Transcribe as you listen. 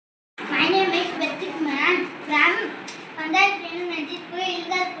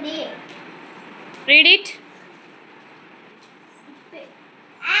Read it.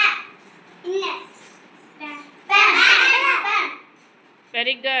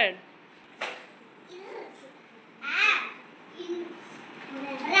 Very good.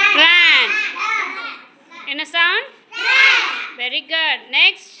 Ran. In a sound? Very good.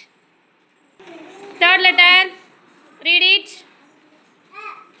 Next. Third letter. Read it.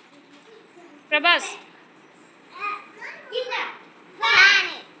 Prabhas.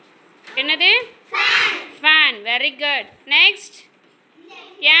 என்னது? Fan. Very good. Next.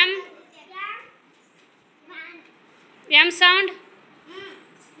 M. M sound.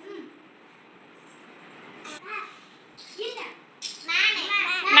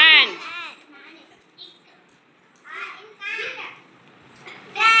 Man.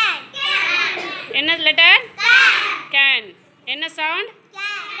 என்ன letter? Can. என்ன sound?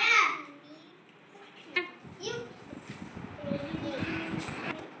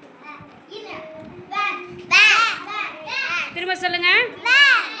 திரும்ப சொல்லுங்க.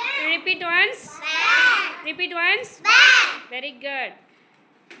 Repeat once. Repeat once. Very good.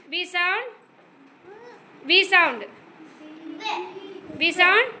 B sound. V sound. B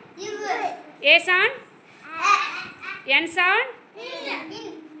sound. A sound. N sound.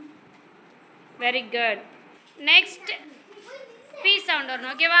 Very good. Next. P sound or no?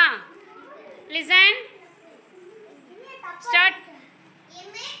 Okay, va? Listen. Start.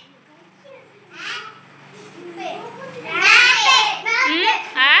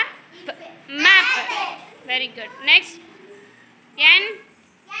 Map. Very good. Next. N.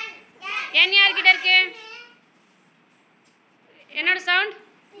 N யார்கிட்ட இருக்கு? என்னோட sound?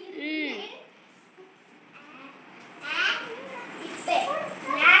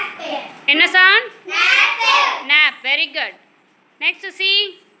 என்ன sound? Nap. Very good. Next C.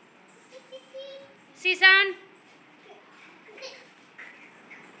 C sound.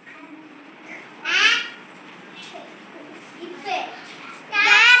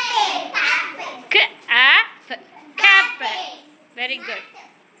 Cap. Very good.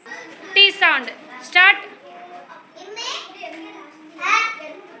 T sound. Start.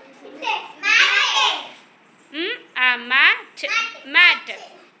 Mat.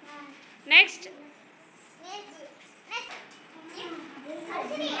 Next.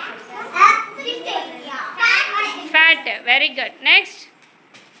 Fat. Very good. Next.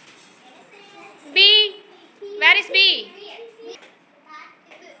 B. Where is B?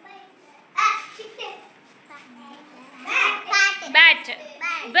 Bat.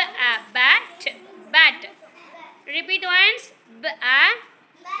 Bat. Repeat once. Bat.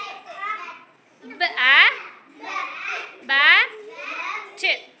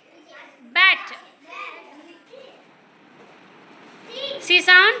 Bat. C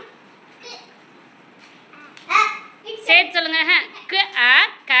sound. சேர்த்து சொல்லுங்க.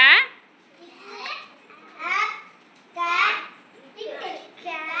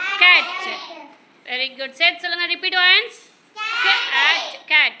 Cat. Very good. சேர்த்து சொல்லுங்க. Repeat once.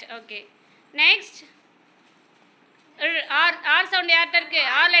 Cat. Okay. Next. R sound யார்ட்ட இருக்கு?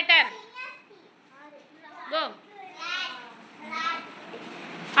 R letter. Go.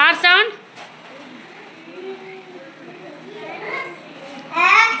 R sound.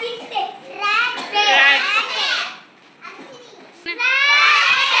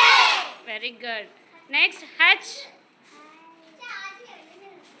 Very good. Next. H.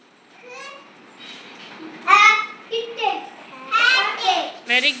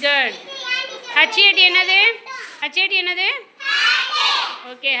 Very good. H-A-T என்னது? H-A-T என்னது?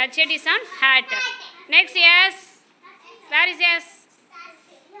 Okay, H-A-T sound. Hat. Next, yes. Where is yes?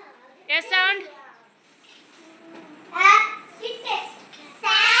 Yes sound.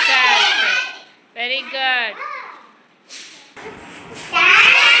 Very good.